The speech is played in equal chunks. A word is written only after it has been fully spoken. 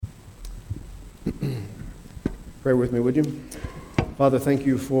Pray with me, would you? Father, thank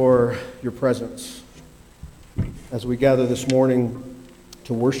you for your presence. As we gather this morning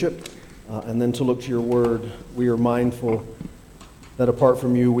to worship and then to look to your word, we are mindful that apart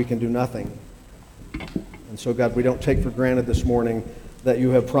from you, we can do nothing. And so, God, we don't take for granted this morning that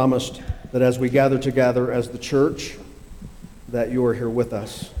you have promised that as we gather together as the church, that you are here with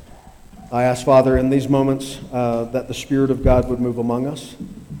us. I ask, Father, in these moments that the Spirit of God would move among us,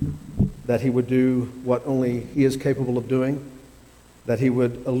 that he would do what only he is capable of doing, that he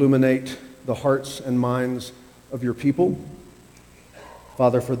would illuminate the hearts and minds of your people.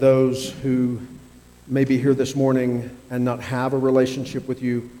 Father, for those who may be here this morning and not have a relationship with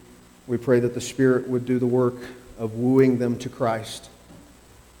you, we pray that the Spirit would do the work of wooing them to Christ,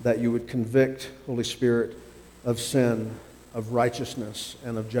 that you would convict, Holy Spirit, of sin, of righteousness,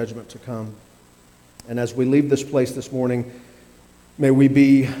 and of judgment to come. And as we leave this place this morning, may we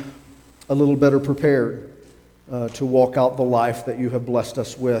be a little better prepared to walk out the life that you have blessed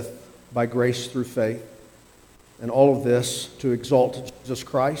us with by grace through faith. And all of this to exalt Jesus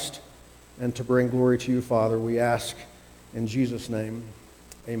Christ and to bring glory to you, Father. We ask in Jesus' name,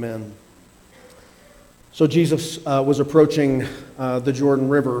 amen. So Jesus was approaching the Jordan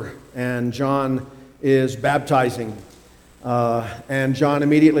River, and John is baptizing. And John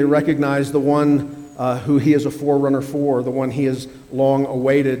immediately recognized the one who he is a forerunner for, the one he has long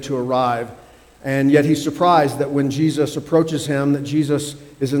awaited to arrive. And yet he's surprised that when Jesus approaches him, that Jesus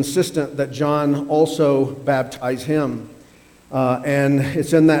is insistent that John also baptize him. And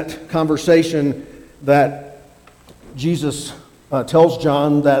it's in that conversation that Jesus tells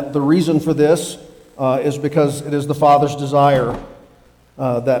John that the reason for this is because it is the Father's desire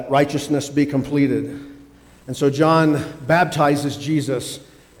that righteousness be completed. And so John baptizes Jesus,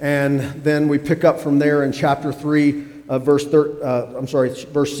 and then we pick up from there in chapter 3, verse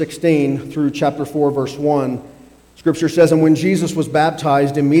 16 through chapter 4, verse 1. Scripture says, "And when Jesus was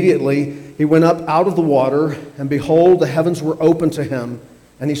baptized, immediately he went up out of the water, and behold, the heavens were opened to him,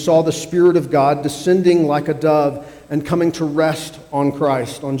 and he saw the Spirit of God descending like a dove and coming to rest on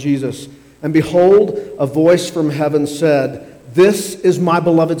Christ," on Jesus. "And behold, a voice from heaven said, 'This is my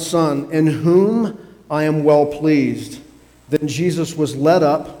beloved Son, in whom I am well pleased.' Then Jesus was led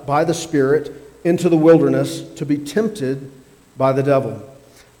up by the Spirit into the wilderness to be tempted by the devil."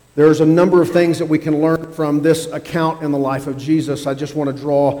 There's a number of things that we can learn from this account in the life of Jesus. I just want to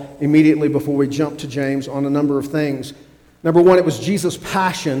draw immediately before we jump to James on a number of things. Number one, it was Jesus'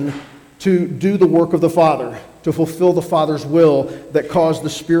 passion to do the work of the Father, to fulfill the Father's will that caused the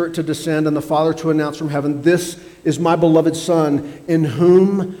Spirit to descend and the Father to announce from heaven, "This is my beloved Son, in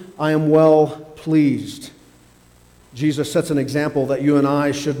whom I am well pleased." Jesus sets an example that you and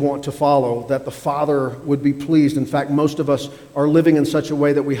I should want to follow, that the Father would be pleased. In fact, most of us are living in such a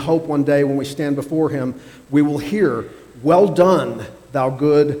way that we hope one day when we stand before Him, we will hear, "Well done, thou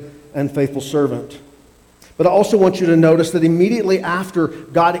good and faithful servant." But I also want you to notice that immediately after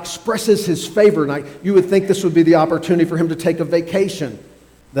God expresses His favor, and you would think this would be the opportunity for Him to take a vacation,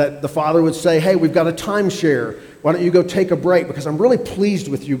 that the Father would say, "Hey, we've got a timeshare. Why don't you go take a break? Because I'm really pleased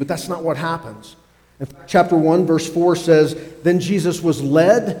with you." But that's not what happens. In fact, chapter 1, verse 4 says, "Then Jesus was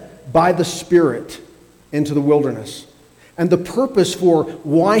led by the Spirit into the wilderness." And the purpose for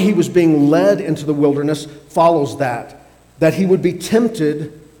why he was being led into the wilderness follows that he would be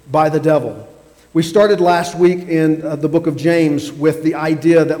tempted by the devil. We started last week in the book of James with the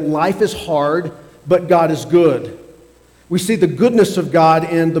idea that life is hard, but God is good. We see the goodness of God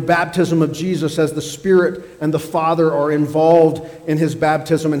in the baptism of Jesus as the Spirit and the Father are involved in his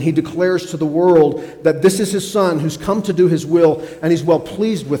baptism, and he declares to the world that this is his Son who's come to do his will, and he's well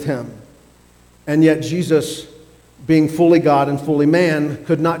pleased with him. And yet Jesus, being fully God and fully man,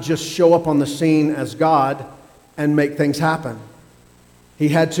 could not just show up on the scene as God and make things happen. He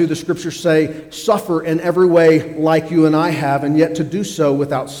had to, the Scriptures say, suffer in every way like you and I have, and yet to do so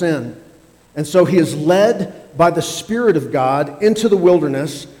without sin. And so he is led by the Spirit of God into the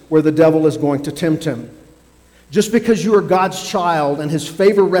wilderness where the devil is going to tempt him. Just because you are God's child and his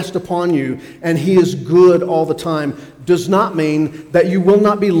favor rests upon you and he is good all the time does not mean that you will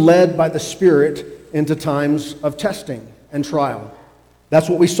not be led by the Spirit into times of testing and trial. That's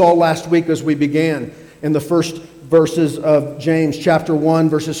what we saw last week as we began in the first verses of James chapter 1,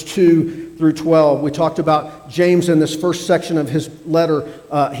 verses 2 through 12. We talked about James in this first section of his letter.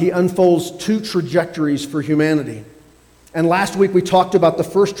 He unfolds two trajectories for humanity. And last week we talked about the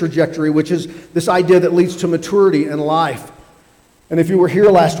first trajectory, which is this idea that leads to maturity in life. And if you were here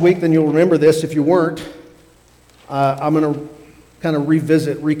last week, then you'll remember this. If you weren't, I'm going to kind of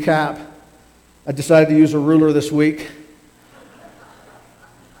recap. I decided to use a ruler this week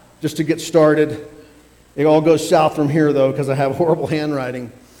just to get started. It all goes south from here, though, because I have horrible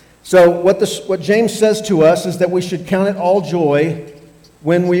handwriting. So what James says to us is that we should count it all joy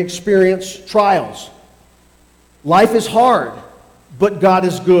when we experience trials. Life is hard, but God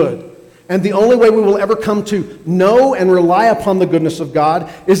is good. And the only way we will ever come to know and rely upon the goodness of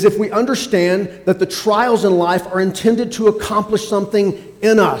God is if we understand that the trials in life are intended to accomplish something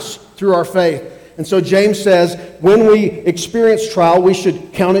in us through our faith. And so James says, when we experience trial, we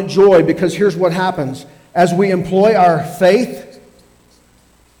should count it joy, because here's what happens. As we employ our faith,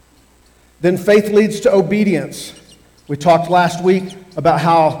 then faith leads to obedience. We talked last week about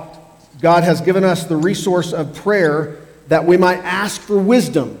how God has given us the resource of prayer that we might ask for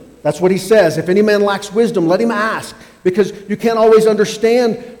wisdom. That's what he says. If any man lacks wisdom, let him ask, because you can't always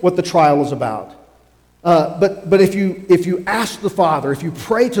understand what the trial is about. But if you ask the Father, if you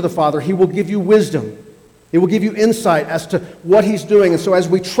pray to the Father, he will give you wisdom. He will give you insight as to what he's doing. And so as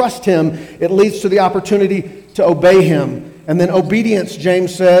we trust him, it leads to the opportunity to obey him. And then obedience,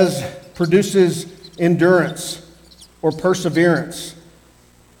 James says, produces endurance or perseverance.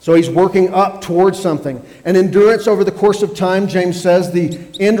 So he's working up towards something. And endurance over the course of time, James says, the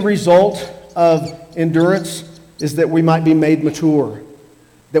end result of endurance is that we might be made mature,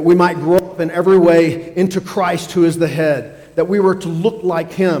 that we might grow up in every way into Christ, who is the head, that we were to look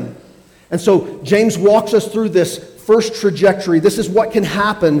like him. And so James walks us through this first trajectory. This is what can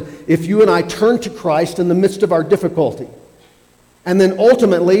happen if you and I turn to Christ in the midst of our difficulty. And then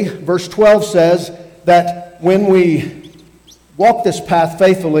ultimately, verse 12 says that when we walk this path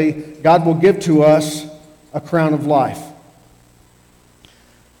faithfully, God will give to us a crown of life.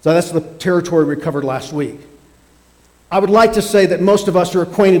 So that's the territory we covered last week. I would like to say that most of us are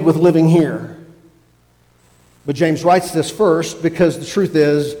acquainted with living here. But James writes this first because the truth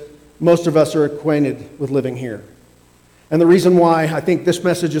is, most of us are acquainted with living here. And the reason why I think this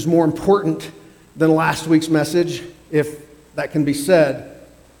message is more important than last week's message, if that can be said,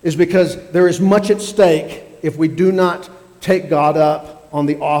 is because there is much at stake if we do not take God up on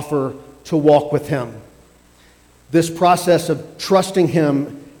the offer to walk with him. This process of trusting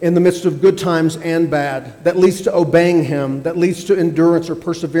him in the midst of good times and bad, that leads to obeying him, that leads to endurance or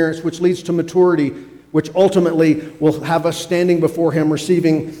perseverance, which leads to maturity, which ultimately will have us standing before him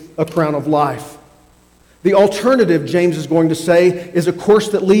receiving a crown of life. The alternative, James is going to say, is a course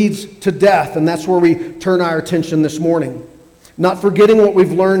that leads to death, and that's where we turn our attention this morning. Not forgetting what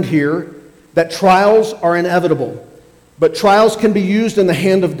we've learned here, that trials are inevitable. But trials can be used in the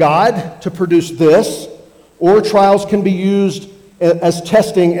hand of God to produce this, or trials can be used as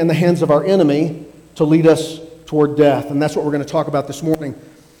testing in the hands of our enemy to lead us toward death. And that's what we're going to talk about this morning.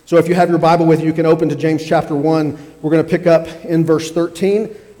 So if you have your Bible with you, you can open to James chapter 1. We're going to pick up in verse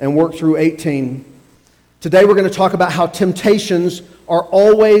 13 and work through 18. Today we're going to talk about how temptations are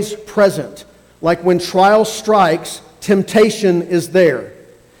always present. Like when trial strikes, temptation is there.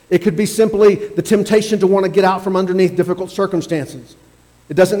 It could be simply the temptation to want to get out from underneath difficult circumstances.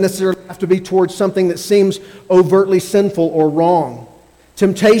 It doesn't necessarily have to be towards something that seems overtly sinful or wrong.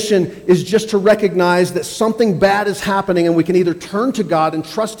 Temptation is just to recognize that something bad is happening, and we can either turn to God and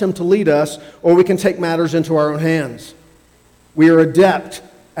trust him to lead us, or we can take matters into our own hands. We are adept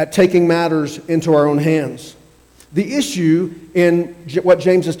at taking matters into our own hands. The issue in what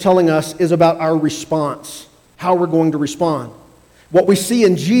James is telling us is about our response, how we're going to respond. What we see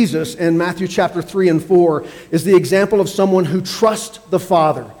in Jesus in Matthew chapter 3 and 4 is the example of someone who trusts the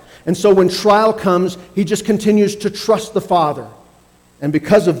Father. And so when trial comes, he just continues to trust the Father. And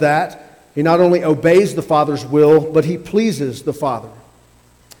because of that, he not only obeys the Father's will, but he pleases the Father.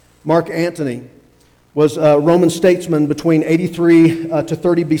 Mark Antony was a Roman statesman between 83 to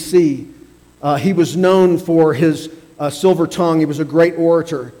 30 BC. He was known for his silver tongue. He was a great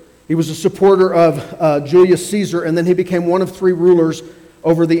orator. He was a supporter of Julius Caesar, and then he became one of 3 rulers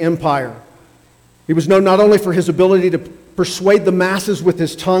over the empire. He was known not only for his ability to persuade the masses with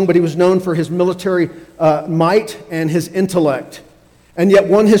his tongue, but he was known for his military might and his intellect. And yet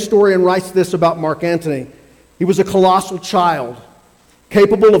one historian writes this about Mark Antony. He was a colossal child,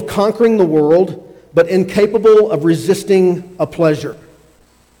 capable of conquering the world, but incapable of resisting a pleasure.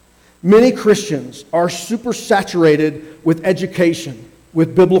 Many Christians are supersaturated with education,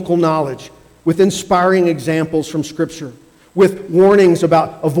 with biblical knowledge, with inspiring examples from Scripture, with warnings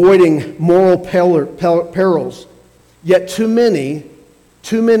about avoiding moral perils. Yet too many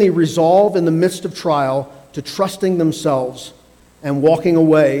resolve in the midst of trial to trusting themselves and walking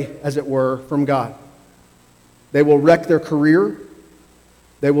away, as it were, from God. They will wreck their career.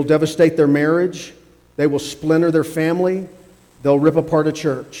 They will devastate their marriage. They will splinter their family. They'll rip apart a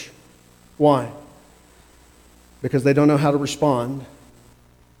church. Why? Because they don't know how to respond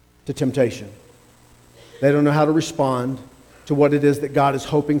to temptation. They don't know how to respond to what it is that God is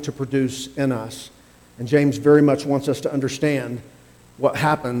hoping to produce in us. And James very much wants us to understand what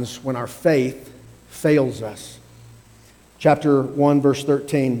happens when our faith fails us. Chapter 1, verse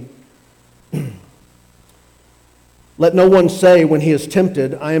 13. Let no one say when he is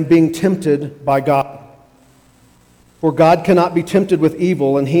tempted, I am being tempted by God. For God cannot be tempted with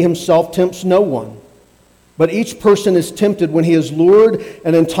evil, and he himself tempts no one. But each person is tempted when he is lured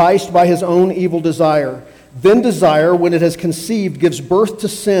and enticed by his own evil desire. Then desire, when it has conceived, gives birth to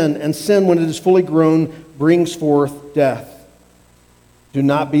sin, and sin, when it is fully grown, brings forth death. Do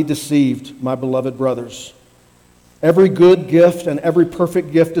not be deceived, my beloved brothers. Every good gift and every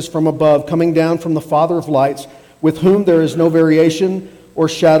perfect gift is from above, coming down from the Father of lights, with whom there is no variation or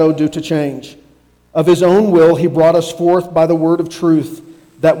shadow due to change. Of his own will he brought us forth by the word of truth,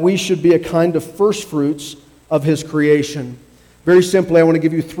 that we should be a kind of firstfruits of his creation. Very simply, I want to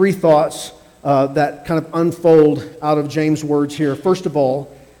give you three thoughts that kind of unfold out of James' words here. First of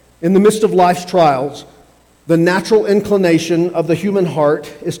all, in the midst of life's trials, the natural inclination of the human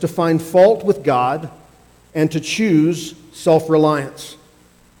heart is to find fault with God and to choose self-reliance.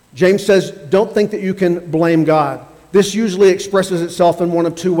 James says, don't think that you can blame God. This usually expresses itself in one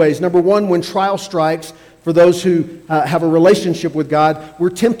of two ways. Number one, when trial strikes, for those who have a relationship with God, we're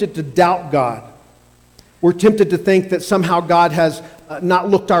tempted to doubt God. We're tempted to think that somehow God has not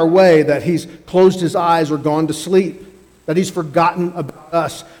looked our way, that he's closed his eyes or gone to sleep, that he's forgotten about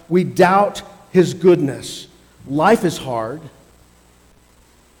us. We doubt his goodness. Life is hard.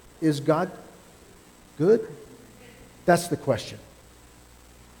 Is God good? That's the question.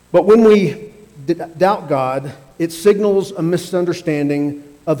 But when we doubt God, it signals a misunderstanding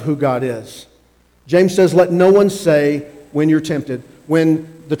of who God is. James says, let no one say when you're tempted.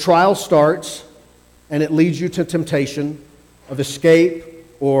 When the trial starts and it leads you to temptation of escape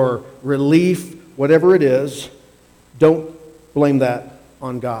or relief, whatever it is, don't blame that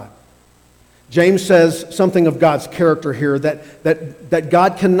on God. James says something of God's character here, that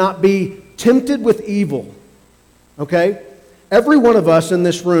God cannot be tempted with evil. Okay? Every one of us in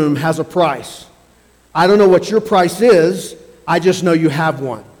this room has a price. I don't know what your price is, I just know you have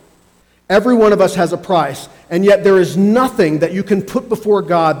one. Every one of us has a price, and yet there is nothing that you can put before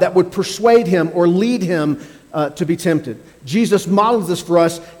God that would persuade him or lead him to be tempted. Jesus models this for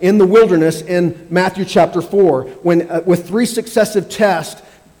us in the wilderness in Matthew chapter 4, when with three successive tests,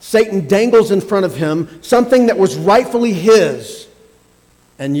 Satan dangles in front of him something that was rightfully his.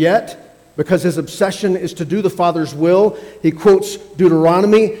 And yet, because his obsession is to do the Father's will, he quotes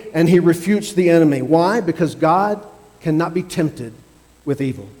Deuteronomy and he refutes the enemy. Why? Because God cannot be tempted with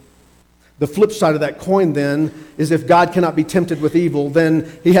evil. The flip side of that coin then is if God cannot be tempted with evil,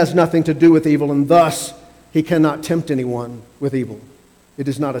 then he has nothing to do with evil, and thus he cannot tempt anyone with evil. It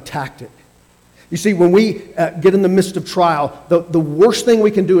is not a tactic. You see, when we get in the midst of trial, the worst thing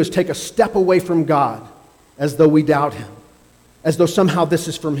we can do is take a step away from God as though we doubt him, as though somehow this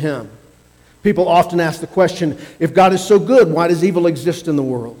is from him. People often ask the question, if God is so good, why does evil exist in the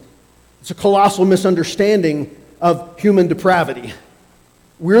world? It's a colossal misunderstanding of human depravity.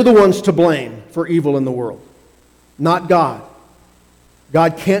 We're the ones to blame for evil in the world, not God.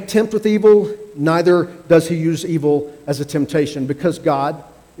 God can't tempt with evil, neither does he use evil as a temptation, because God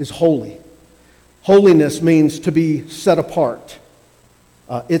is holy. Holiness means to be set apart.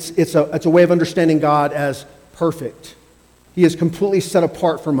 It's a way of understanding God as perfect. He is completely set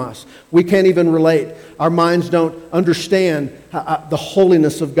apart from us. We can't even relate. Our minds don't understand the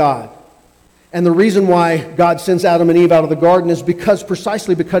holiness of God. And the reason why God sends Adam and Eve out of the garden is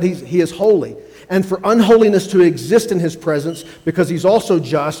precisely because he is holy. And for unholiness to exist in his presence, because he's also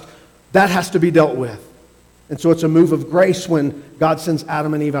just, that has to be dealt with. And so it's a move of grace when God sends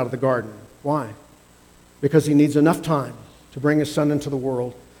Adam and Eve out of the garden. Why? Because he needs enough time to bring his son into the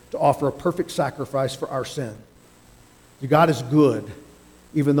world to offer a perfect sacrifice for our sin. God is good,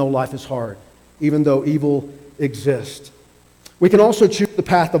 even though life is hard, even though evil exists. We can also choose the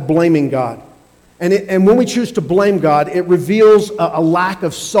path of blaming God. And when we choose to blame God, it reveals a lack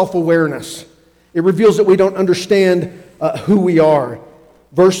of self-awareness. It reveals that we don't understand who we are.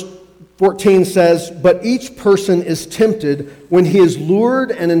 Verse 14 says, but each person is tempted when he is lured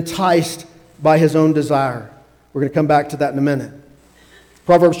and enticed by his own desire. We're going to come back to that in a minute.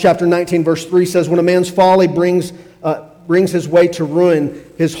 Proverbs chapter 19, verse 3 says, when a man's folly brings his way to ruin,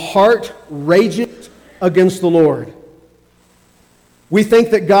 his heart rages against the Lord. We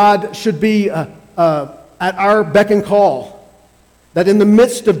think that God should be at our beck and call, that in the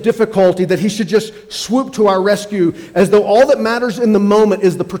midst of difficulty, that he should just swoop to our rescue, as though all that matters in the moment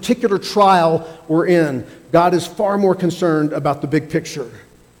is the particular trial we're in. God is far more concerned about the big picture.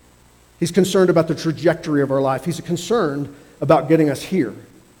 He's concerned about the trajectory of our life. He's concerned about getting us here.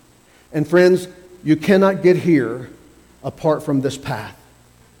 And friends, you cannot get here apart from this path.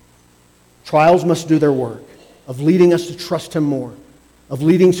 Trials must do their work of leading us to trust Him more, of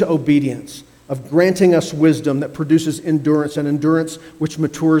leading to obedience, of granting us wisdom that produces endurance, and endurance which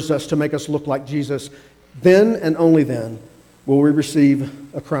matures us to make us look like Jesus. Then and only then will we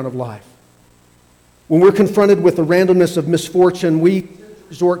receive a crown of life. When we're confronted with the randomness of misfortune, we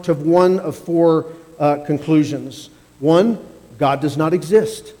resort to one of four conclusions. One, God does not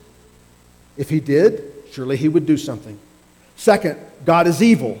exist. If He did, surely He would do something. Second, God is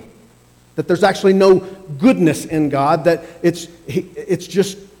evil. That there's actually no goodness in God, that it's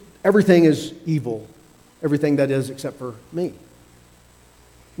just everything is evil. Everything that is except for me.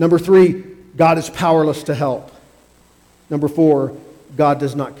 Number three, God is powerless to help. Number four, God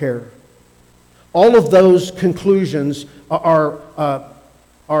does not care. All of those conclusions are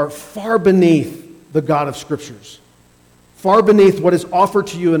far beneath the God of Scriptures. Far beneath what is offered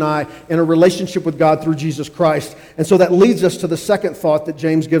to you and I in a relationship with God through Jesus Christ. And so that leads us to the second thought that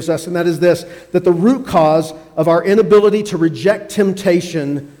James gives us, and that is this, that the root cause of our inability to reject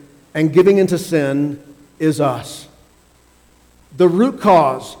temptation and giving into sin is us. The root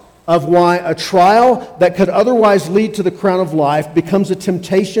cause of why a trial that could otherwise lead to the crown of life becomes a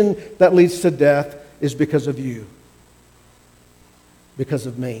temptation that leads to death is because of you. Because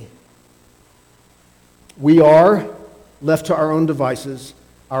of me. We are, left to our own devices,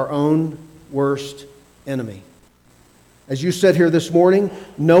 our own worst enemy. As you said here this morning,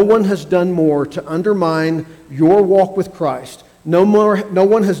 no one has done more to undermine your walk with Christ. No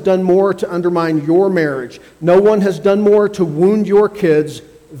one has done more to undermine your marriage. No one has done more to wound your kids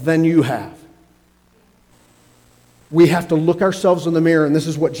than you have. We have to look ourselves in the mirror, and this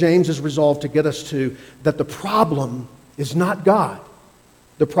is what James is resolved to get us to, that the problem is not God.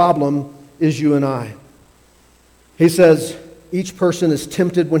 The problem is you and I. He says, each person is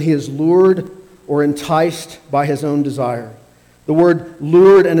tempted when he is lured or enticed by his own desire. The word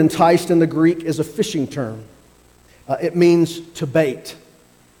lured and enticed in the Greek is a fishing term. It means to bait.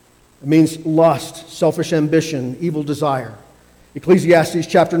 It means lust, selfish ambition, evil desire. Ecclesiastes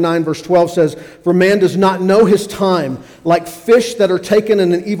chapter 9 verse 12 says, "For man does not know his time, like fish that are taken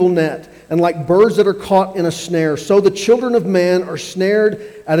in an evil net, and like birds that are caught in a snare. So the children of man are snared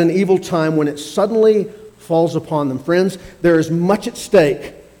at an evil time when it suddenly falls upon them." Friends, there is much at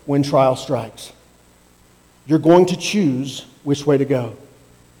stake when trial strikes. You're going to choose which way to go.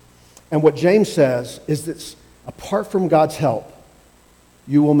 And what James says is that apart from God's help,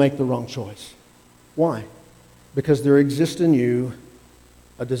 you will make the wrong choice. Why? Because there exists in you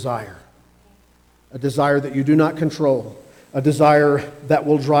a desire that you do not control, a desire that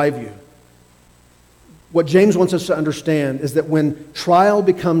will drive you. What James wants us to understand is that when trial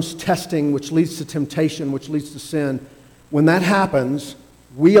becomes testing, which leads to temptation, which leads to sin, when that happens,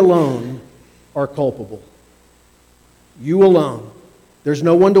 we alone are culpable. You alone. There's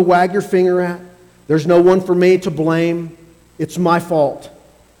no one to wag your finger at. There's no one for me to blame. It's my fault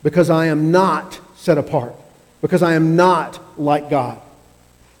because I am not set apart, because I am not like God.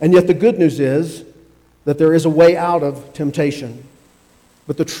 And yet the good news is that there is a way out of temptation.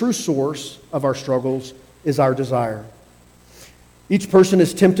 But the true source of our struggles is our desire. Each person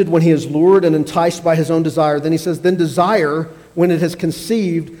is tempted when he is lured and enticed by his own desire. Then he says, then desire, when it has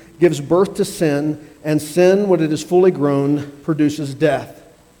conceived, gives birth to sin, and sin, when it is fully grown, produces death.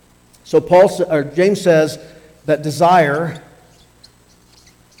 So James says that desire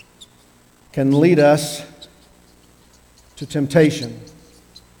can lead us to temptation.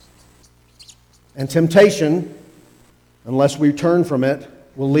 And temptation, unless we turn from it,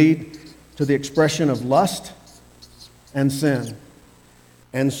 will lead to the expression of lust and sin.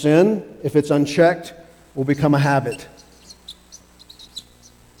 And sin, if it's unchecked, will become a habit.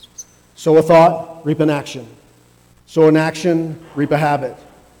 Sow a thought, reap an action. Sow an action, reap a habit.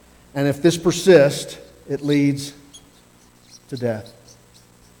 And if this persists, it leads to death.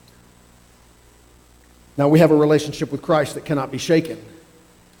 Now, we have a relationship with Christ that cannot be shaken.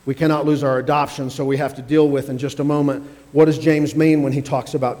 We cannot lose our adoption, so we have to deal with in just a moment, what does James mean when he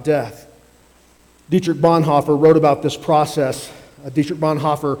talks about death? Dietrich Bonhoeffer wrote about this process. Dietrich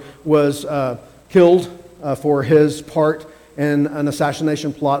Bonhoeffer was killed for his part in an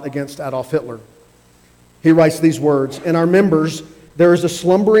assassination plot against Adolf Hitler. He writes these words, "In our members, there is a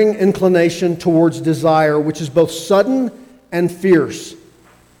slumbering inclination towards desire, which is both sudden and fierce."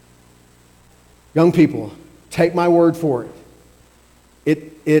 Young people, take my word for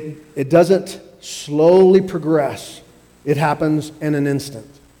it. It doesn't slowly progress. It happens in an instant.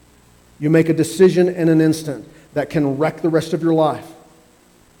 You make a decision in an instant that can wreck the rest of your life.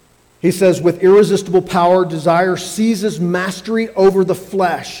 He says, with irresistible power, desire seizes mastery over the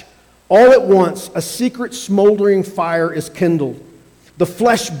flesh. All at once, a secret smoldering fire is kindled. The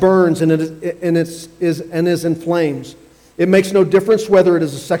flesh burns and is in flames. It makes no difference whether it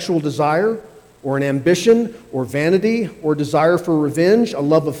is a sexual desire or an ambition or vanity or desire for revenge, a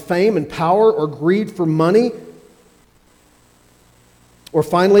love of fame and power or greed for money, or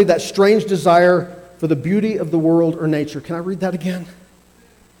finally that strange desire for the beauty of the world or nature. Can I read that again?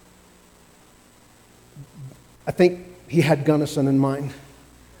 I think he had Gunnison in mind.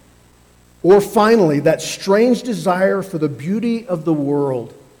 Or finally, that strange desire for the beauty of the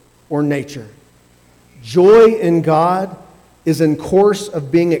world or nature. Joy in God is in course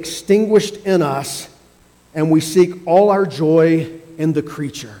of being extinguished in us, and we seek all our joy in the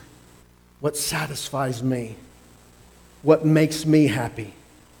creature. What satisfies me? What makes me happy?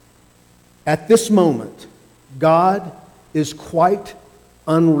 At this moment, God is quite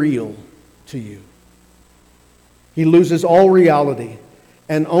unreal to you. He loses all reality,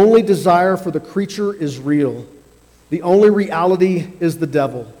 and only desire for the creature is real. The only reality is the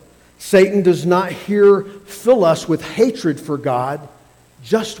devil. Satan does not here fill us with hatred for God,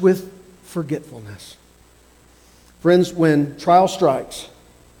 just with forgetfulness. Friends, when trial strikes,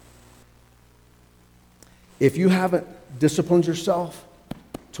 if you haven't disciplined yourself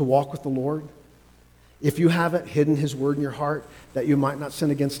to walk with the Lord, if you haven't hidden His word in your heart that you might not sin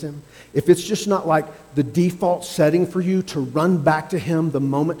against Him, if it's just not like the default setting for you to run back to Him the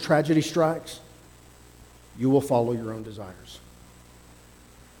moment tragedy strikes, you will follow your own desires.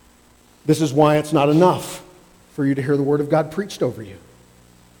 This is why it's not enough for you to hear the word of God preached over you.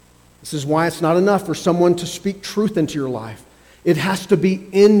 This is why it's not enough for someone to speak truth into your life. It has to be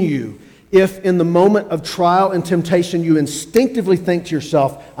in you. If in the moment of trial and temptation you instinctively think to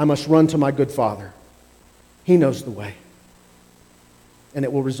yourself, I must run to my good Father. He knows the way. And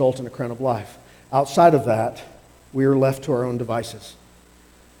it will result in a crown of life. Outside of that, we are left to our own devices.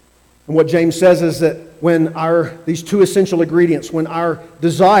 And what James says is that when these two essential ingredients, when our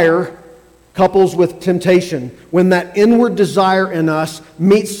desire couples with temptation, when that inward desire in us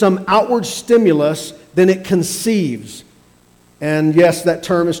meets some outward stimulus, then it conceives. And yes, that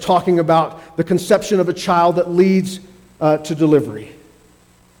term is talking about the conception of a child that leads to delivery.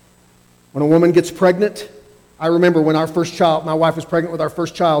 When a woman gets pregnant, I remember when our first child, my wife was pregnant with our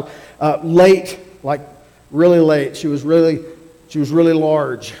first child, late, like really late. She was really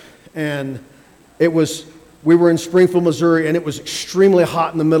large. And we were in Springfield, Missouri, and it was extremely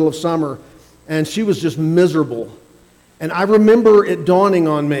hot in the middle of summer. And she was just miserable. And I remember it dawning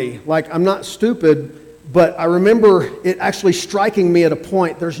on me, like I'm not stupid, but I remember it actually striking me at a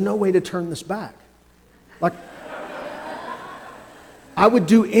point, there's no way to turn this back. Like, I would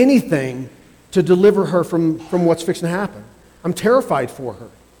do anything to deliver her from what's fixing to happen. I'm terrified for her,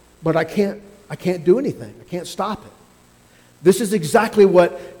 but I can't do anything. I can't stop it. This is exactly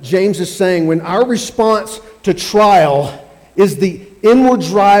what James is saying. When our response to trial is the inward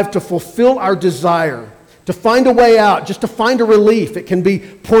drive to fulfill our desire, to find a way out, just to find a relief. It can be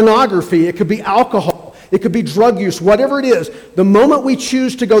pornography, it could be alcohol, it could be drug use, whatever it is. The moment we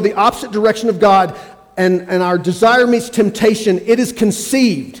choose to go the opposite direction of God and our desire meets temptation, it is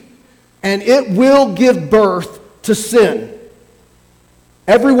conceived. And it will give birth to sin.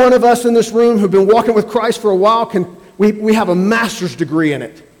 Every one of us in this room who've been walking with Christ for a while, we have a master's degree in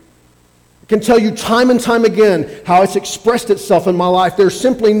it. I can tell you time and time again how it's expressed itself in my life. There's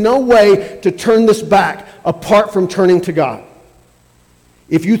simply no way to turn this back apart from turning to God.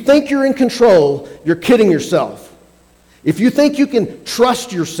 If you think you're in control, you're kidding yourself. If you think you can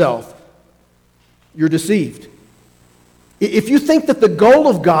trust yourself, you're deceived. If you think that the goal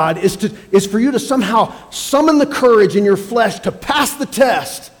of God is for you to somehow summon the courage in your flesh to pass the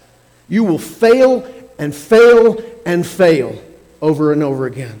test, you will fail and fail and fail over and over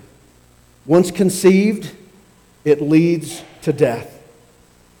again. Once conceived, it leads to death.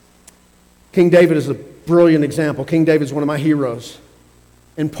 King David is a brilliant example. King David is one of my heroes.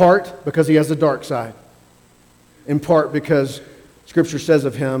 In part because he has a dark side. In part because Scripture says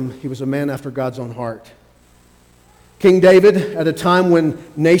of him, he was a man after God's own heart. King David, at a time when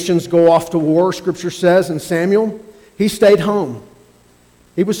nations go off to war, Scripture says in Samuel, he stayed home.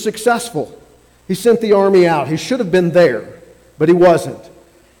 He was successful. He sent the army out. He should have been there, but he wasn't.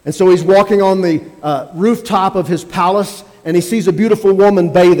 And so he's walking on the rooftop of his palace, and he sees a beautiful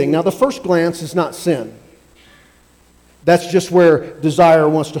woman bathing. Now, the first glance is not sin. That's just where desire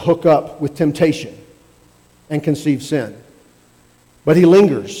wants to hook up with temptation and conceive sin. But he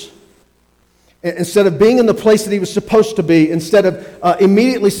lingers. Instead of being in the place that he was supposed to be, instead of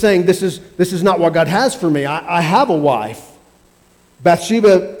immediately saying, this is not what God has for me. I have a wife.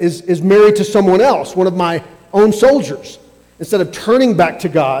 Bathsheba is married to someone else, one of my own soldiers. Instead of turning back to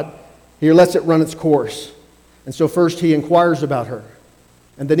God, he lets it run its course. And so first he inquires about her,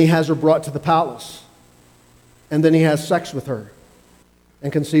 and then he has her brought to the palace, and then he has sex with her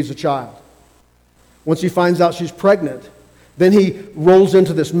and conceives a child. Once he finds out she's pregnant, then he rolls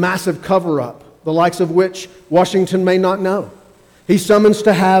into this massive cover-up, the likes of which Washington may not know. He summons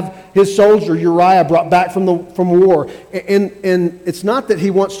to have his soldier Uriah brought back from war. And it's not that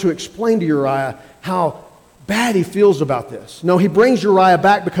he wants to explain to Uriah how bad he feels about this. No, he brings Uriah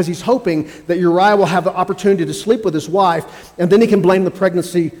back because he's hoping that Uriah will have the opportunity to sleep with his wife, and then he can blame the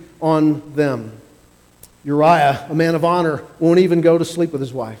pregnancy on them. Uriah, a man of honor, won't even go to sleep with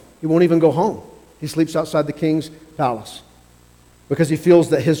his wife. He won't even go home. He sleeps outside the king's palace because he feels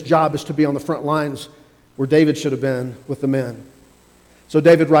that his job is to be on the front lines where David should have been with the men. So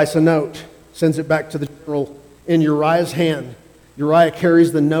David writes a note, sends it back to the general in Uriah's hand. Uriah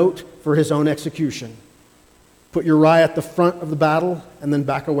carries the note for his own execution. Put Uriah at the front of the battle and then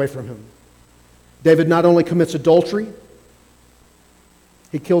back away from him. David not only commits adultery,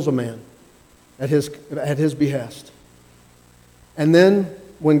 he kills a man at his behest. And then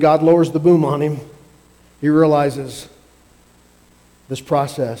when God lowers the boom on him, he realizes this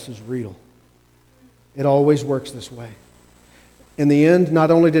process is real. It always works this way. In the end,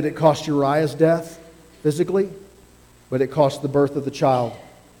 not only did it cost Uriah's death physically, but it cost the birth of the child,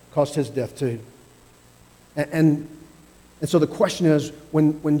 cost his death too. And so the question is,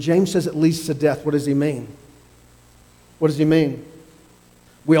 when James says it leads to death, what does he mean? What does he mean?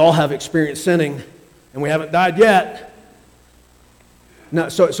 We all have experienced sinning, and we haven't died yet. No,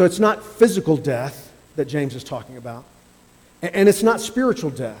 so it's not physical death that James is talking about. And it's not spiritual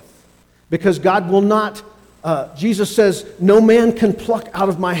death. Because God will not, Jesus says, no man can pluck out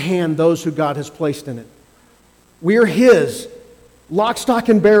of my hand those who God has placed in it. We are His. Lock, stock,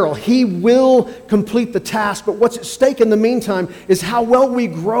 and barrel. He will complete the task, but what's at stake in the meantime is how well we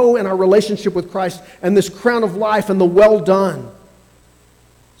grow in our relationship with Christ and this crown of life and the well done.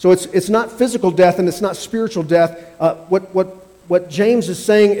 So it's not physical death and it's not spiritual death. What James is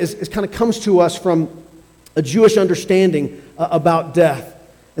saying is kind of comes to us from a Jewish understanding about death.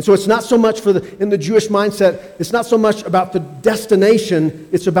 And so it's not so much in the Jewish mindset, it's not so much about the destination,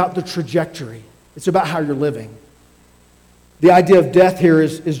 it's about the trajectory. It's about how you're living. The idea of death here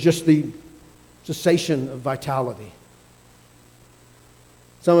is just the cessation of vitality.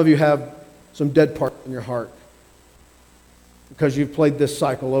 Some of you have some dead parts in your heart because you've played this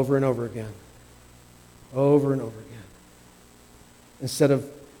cycle over and over again. Over and over again. Instead of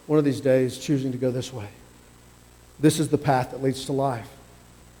one of these days choosing to go this way. This is the path that leads to life.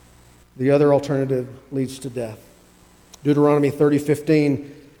 The other alternative leads to death. Deuteronomy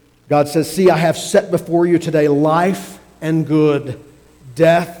 30:15, God says, "See, I have set before you today life and good,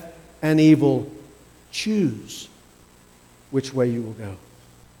 death and evil. Choose which way you will go."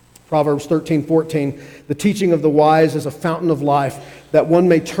 Proverbs 13:14, "The teaching of the wise is a fountain of life, that one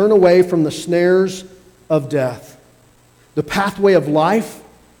may turn away from the snares of death." The pathway of life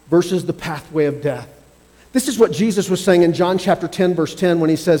versus the pathway of death. This is what Jesus was saying in John chapter 10, verse 10, when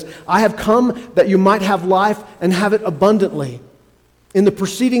he says, "I have come that you might have life and have it abundantly." In the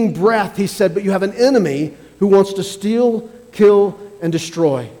preceding breath, he said, "But you have an enemy who wants to steal, kill, and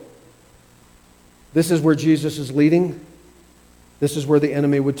destroy." This is where Jesus is leading. This is where the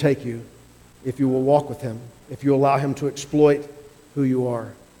enemy would take you if you will walk with him, if you allow him to exploit who you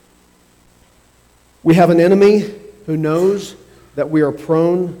are. We have an enemy who knows that we are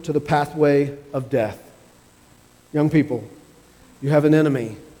prone to the pathway of death. Young people, you have an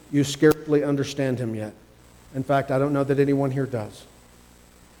enemy. You scarcely understand him yet. In fact, I don't know that anyone here does.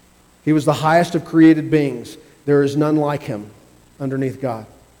 He was the highest of created beings. There is none like him underneath God.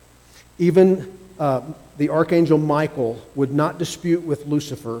 Even the archangel Michael would not dispute with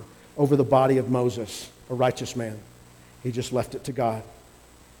Lucifer over the body of Moses, a righteous man. He just left it to God.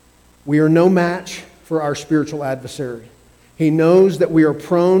 We are no match for our spiritual adversary. He knows that we are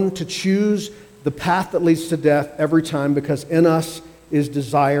prone to choose the path that leads to death every time because in us is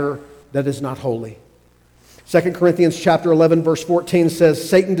desire that is not holy. 2 Corinthians chapter 11, verse 14 says,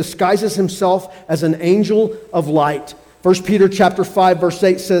 "Satan disguises himself as an angel of light." 1 Peter chapter 5, verse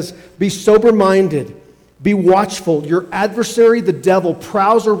 8 says, "Be sober-minded, be watchful. Your adversary, the devil,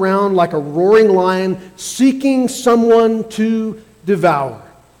 prowls around like a roaring lion, seeking someone to devour."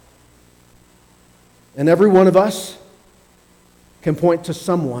 And every one of us can point to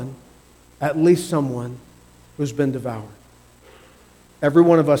someone, at least someone, who's been devoured. Every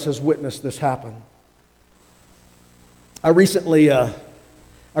one of us has witnessed this happen. I recently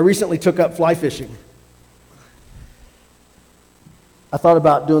took up fly fishing. I thought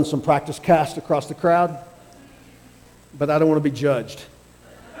about doing some practice cast across the crowd, but I don't want to be judged.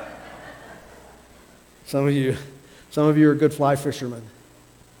 Some of you are good fly fishermen.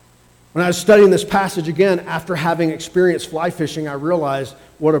 When I was studying this passage again, after having experienced fly fishing, I realized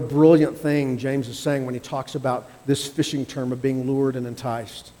what a brilliant thing James is saying when he talks about this fishing term of being lured and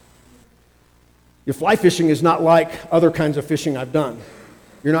enticed. Your fly fishing is not like other kinds of fishing I've done.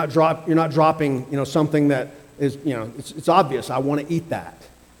 You're not dropping, something that is, it's obvious. I want to eat that.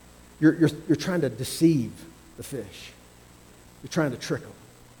 You're trying to deceive the fish. You're trying to trick them.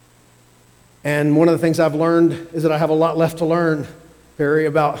 And one of the things I've learned is that I have a lot left to learn, Perry,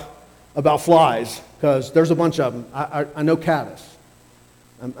 about flies, because there's a bunch of them. I know caddis.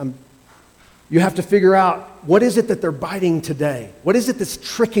 You have to figure out, what is it that they're biting today? What is it that's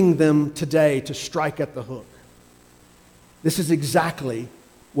tricking them today to strike at the hook? This is exactly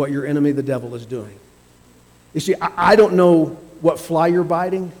what your enemy, the devil, is doing. You see, I don't know what fly you're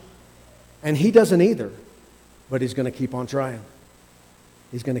biting, and he doesn't either, but he's going to keep on trying.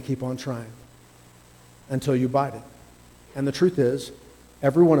 He's going to keep on trying until you bite it. And the truth is,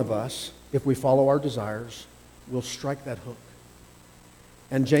 every one of us, if we follow our desires, will strike that hook.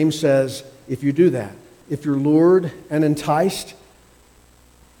 And James says, if you do that, if you're lured and enticed,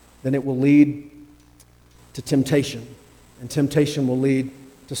 then it will lead to temptation, and temptation will lead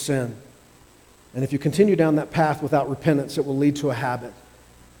to sin. And if you continue down that path without repentance, it will lead to a habit,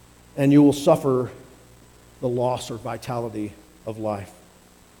 and you will suffer the loss or vitality of life.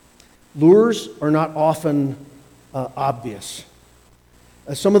 Lures are not often obvious.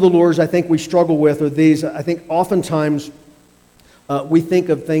 Some of the lures I think we struggle with are these. I think oftentimes we think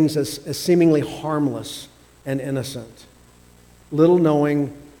of things as seemingly harmless and innocent, little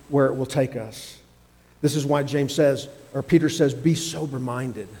knowing where it will take us. This is why James says, or Peter says, be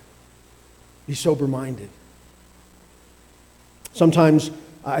sober-minded. Be sober-minded. Sometimes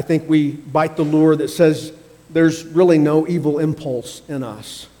I think we bite the lure that says there's really no evil impulse in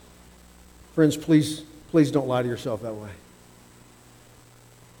us. Friends, please don't lie to yourself that way.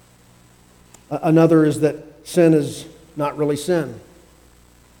 Another is that sin is not really sin.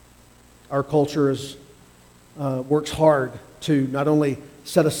 Our culture works hard to not only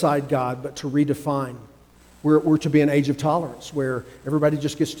set aside God, but to redefine. We're to be an age of tolerance where everybody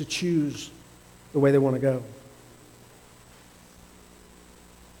just gets to choose the way they want to go.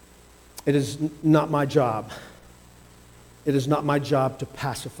 It is not my job. It is not my job to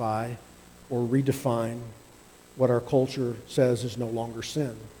pacify or redefine what our culture says is no longer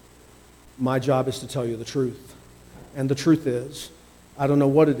sin. My job is to tell you the truth. And the truth is, I don't know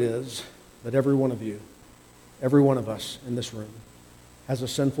what it is, but every one of you, every one of us in this room has a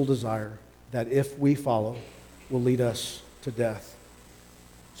sinful desire that if we follow, will lead us to death.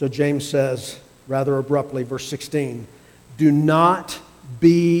 So James says, rather abruptly, verse 16, do not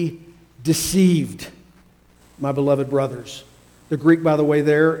be deceived, my beloved brothers. The Greek, by the way,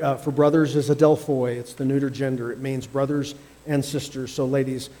 there for brothers is adelphoi. It's the neuter gender. It means brothers and sisters. So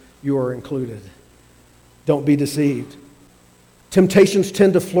ladies, you are included. Don't be deceived. Temptations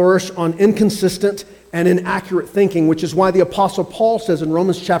tend to flourish on inconsistent and inaccurate thinking, which is why the Apostle Paul says in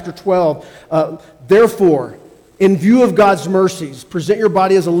Romans chapter 12, therefore, in view of God's mercies, present your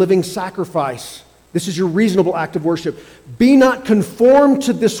body as a living sacrifice. This is your reasonable act of worship. Be not conformed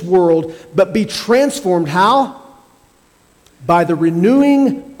to this world, but be transformed. How? By the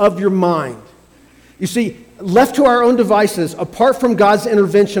renewing of your mind. You see, left to our own devices, apart from God's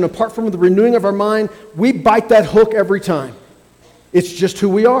intervention, apart from the renewing of our mind, we bite that hook every time. It's just who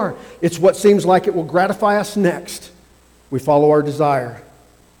we are. It's what seems like it will gratify us next. We follow our desire.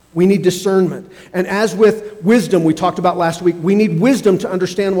 We need discernment. And as with wisdom, we talked about last week, we need wisdom to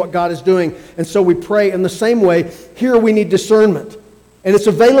understand what God is doing. And so we pray in the same way. Here we need discernment. And it's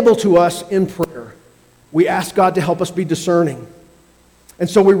available to us in prayer. We ask God to help us be discerning. And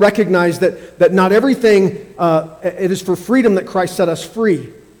so we recognize that not everything, it is for freedom that Christ set us free.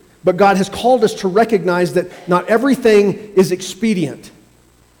 But God has called us to recognize that not everything is expedient.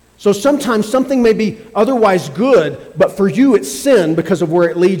 So sometimes something may be otherwise good, but for you it's sin because of where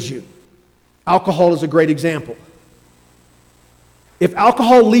it leads you. Alcohol is a great example. If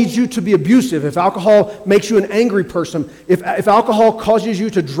alcohol leads you to be abusive, if alcohol makes you an angry person, if alcohol causes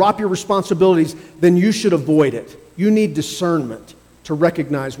you to drop your responsibilities, then you should avoid it. You need discernment to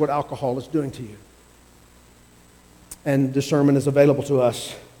recognize what alcohol is doing to you. And discernment is available to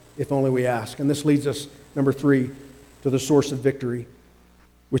us if only we ask. And this leads us, number 3, to the source of victory,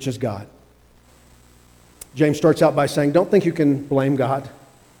 which is God. James starts out by saying, don't think you can blame God.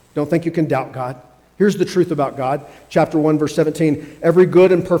 Don't think you can doubt God. Here's the truth about God. Chapter 1, verse 17, every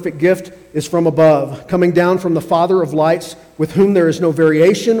good and perfect gift is from above, coming down from the Father of lights, with whom there is no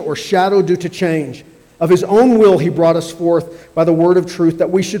variation or shadow due to change. Of his own will he brought us forth by the word of truth, that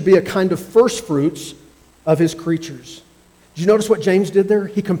we should be a kind of first fruits of his creatures. Did you notice what James did there?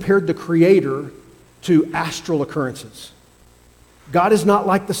 He compared the Creator to astral occurrences. God is not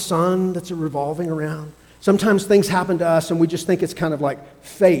like the sun that's revolving around. Sometimes things happen to us and we just think it's kind of like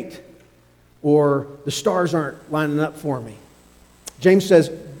fate, or the stars aren't lining up for me. James says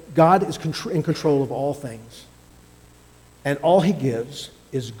God is in control of all things, and all he gives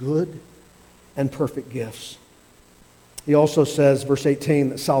is good and perfect gifts. He also says, verse 18,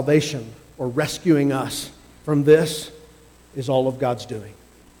 that salvation, or rescuing us from this, is all of God's doing.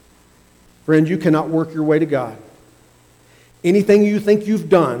 Friend, you cannot work your way to God. Anything you think you've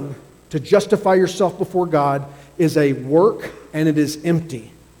done to justify yourself before God is a work, and it is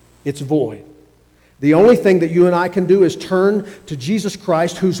empty. It's void. The only thing that you and I can do is turn to Jesus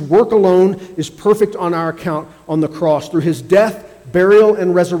Christ, whose work alone is perfect on our account on the cross, through his death, burial,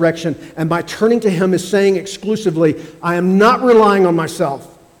 and resurrection. And by turning to him is saying exclusively, I am not relying on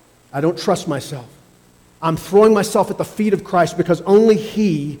myself. I don't trust myself. I'm throwing myself at the feet of Christ, because only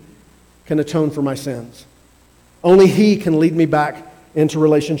he can atone for my sins. Only he can lead me back into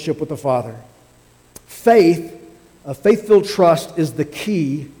relationship with the Father. Faith, a faith-filled trust, is the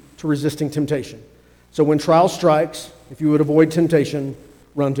key to resisting temptation. So when trial strikes, if you would avoid temptation,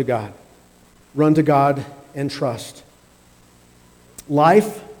 run to God. Run to God and trust.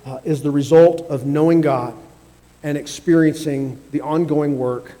 Life is the result of knowing God and experiencing the ongoing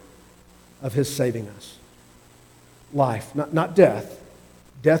work of his saving us. Life, not death.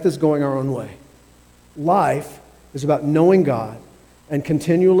 Death is going our own way. Life is about knowing God and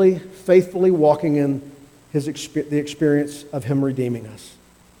continually, faithfully walking in the experience of him redeeming us.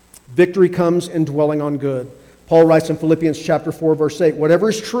 Victory comes in dwelling on good. Paul writes in Philippians chapter 4, verse 8, whatever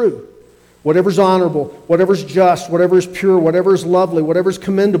is true, whatever is honorable, whatever is just, whatever is pure, whatever is lovely, whatever is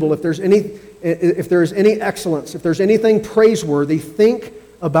commendable, if there is any excellence, if there's anything praiseworthy, think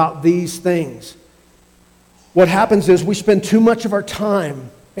about these things. What happens is we spend too much of our time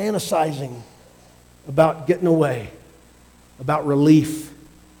fantasizing about getting away, about relief.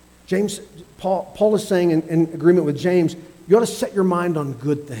 Paul is saying in agreement with James, you ought to set your mind on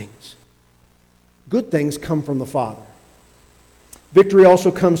good things. Good things come from the Father. Victory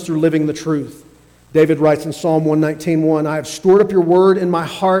also comes through living the truth. David writes in Psalm 119:1, I have stored up your word in my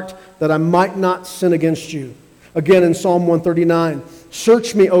heart that I might not sin against you. Again in Psalm 139,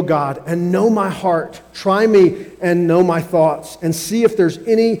 search me, O God, and know my heart. Try me and know my thoughts, and see if there's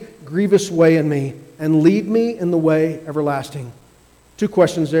any grievous way in me, and lead me in the way everlasting. Two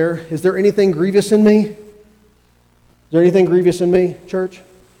questions there. Is there anything grievous in me? Is there anything grievous in me, church?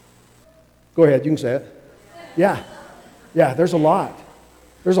 Go ahead, you can say it. Yeah, there's a lot.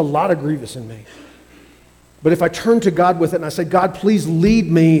 There's a lot of grievous in me. But if I turn to God with it and I say, God, please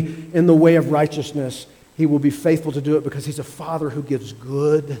lead me in the way of righteousness, he will be faithful to do it, because he's a Father who gives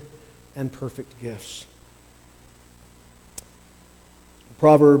good and perfect gifts.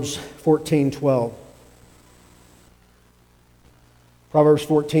 Proverbs 14:12. Proverbs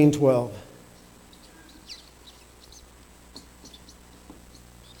 14:12.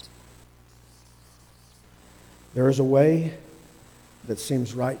 There is a way that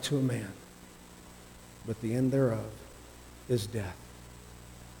seems right to a man, but the end thereof is death.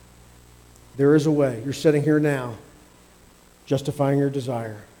 There is a way. You're sitting here now, justifying your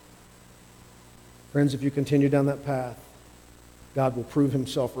desire. Friends, if you continue down that path, God will prove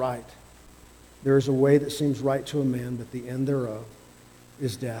himself right. There is a way that seems right to a man, but the end thereof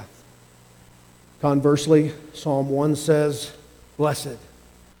is death. Conversely, Psalm 1 says, blessed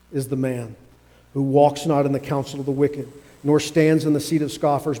is the man who walks not in the counsel of the wicked, nor stands in the seat of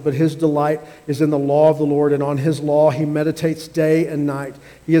scoffers, but his delight is in the law of the Lord, and on his law he meditates day and night.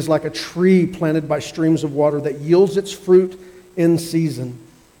 He is like a tree planted by streams of water that yields its fruit in season,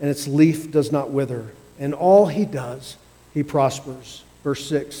 and its leaf does not wither. And all he does, he prospers. Verse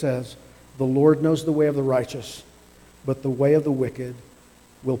 6 says, the Lord knows the way of the righteous, but the way of the wicked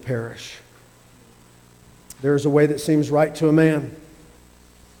will perish. There is a way that seems right to a man.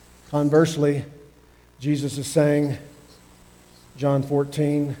 Conversely, Jesus is saying, John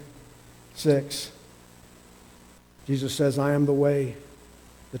 14:6, Jesus says, I am the way,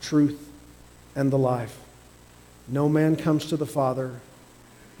 the truth, and the life. No man comes to the Father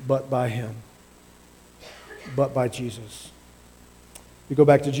but by him, but by Jesus. We go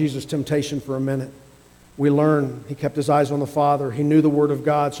back to Jesus' temptation for a minute. We learn he kept his eyes on the Father. He knew the Word of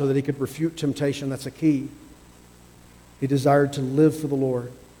God so that he could refute temptation. That's a key. He desired to live for the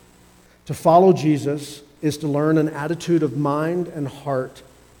Lord. To follow Jesus is to learn an attitude of mind and heart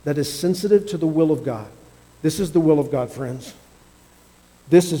that is sensitive to the will of God. This is the will of God, friends.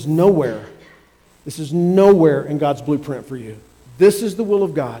 This is nowhere in God's blueprint for you. This is the will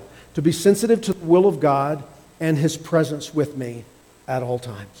of God, to be sensitive to the will of God and His presence with me at all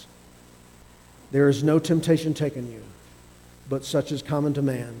times. There is no temptation taken you, but such is common to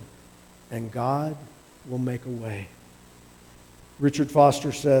man, and God will make a way. Richard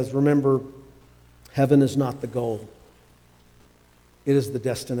Foster says, remember, heaven is not the goal. It is the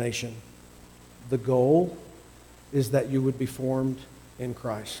destination. The goal is that you would be formed in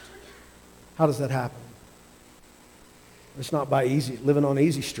Christ. How does that happen? It's not by living on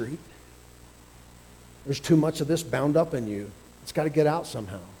easy street. There's too much of this bound up in you. It's got to get out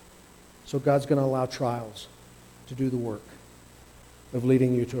somehow. So God's going to allow trials to do the work of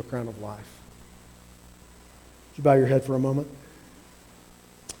leading you to a crown of life. Would you bow your head for a moment?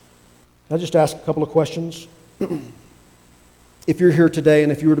 Can I just ask a couple of questions? If you're here today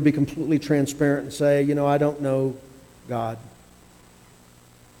and if you were to be completely transparent and say, I don't know God.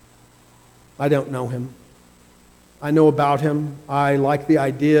 I don't know Him. I know about Him. I like the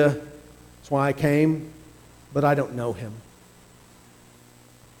idea. That's why I came. But I don't know Him.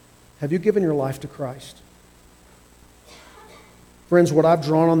 Have you given your life to Christ? Friends, what I've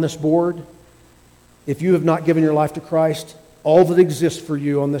drawn on this board, if you have not given your life to Christ, all that exists for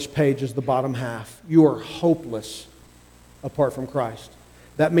you on this page is the bottom half. You are hopeless apart from Christ.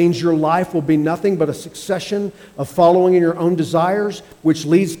 That means your life will be nothing but a succession of following in your own desires, which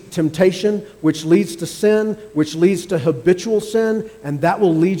leads to temptation, which leads to sin, which leads to habitual sin, and that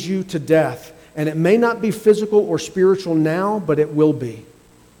will lead you to death. And it may not be physical or spiritual now, but it will be.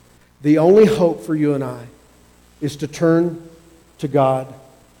 The only hope for you and I is to turn to God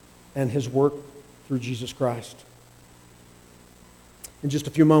and His work through Jesus Christ. In just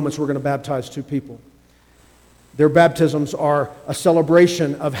a few moments, we're going to baptize two people. Their baptisms are a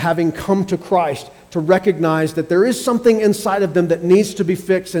celebration of having come to Christ, to recognize that there is something inside of them that needs to be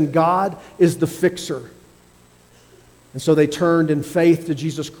fixed, and God is the fixer. And so they turned in faith to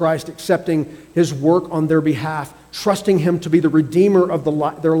Jesus Christ, accepting His work on their behalf, trusting Him to be the Redeemer of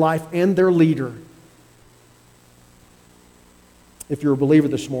their life and their leader. If you're a believer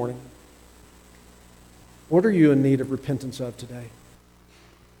this morning, what are you in need of repentance of today?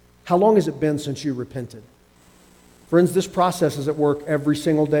 How long has it been since you repented? Friends, this process is at work every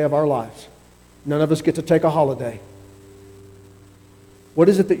single day of our lives. None of us get to take a holiday. What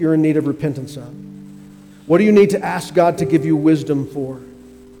is it that you're in need of repentance of? What do you need to ask God to give you wisdom for?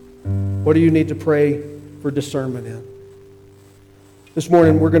 What do you need to pray for discernment in? This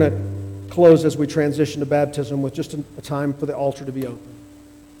morning, we're going to close as we transition to baptism with just a time for the altar to be open.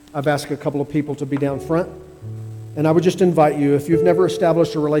 I've asked a couple of people to be down front, and I would just invite you, if you've never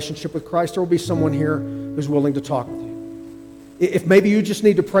established a relationship with Christ, there will be someone here who's willing to talk with you. If maybe you just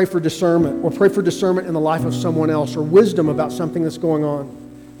need to pray for discernment, or pray for discernment in the life of someone else, or wisdom about something that's going on,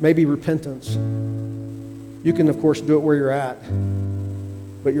 maybe repentance, you can, of course, do it where you're at,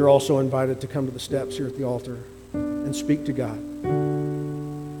 but you're also invited to come to the steps here at the altar and speak to God.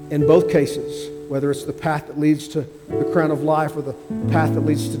 In both cases, whether it's the path that leads to the crown of life or the path that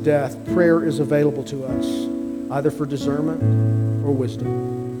leads to death, prayer is available to us, either for discernment or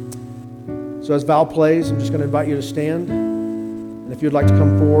wisdom. So as Val plays, I'm just going to invite you to stand. And if you'd like to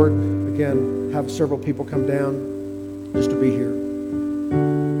come forward, again, have several people come down just to be here.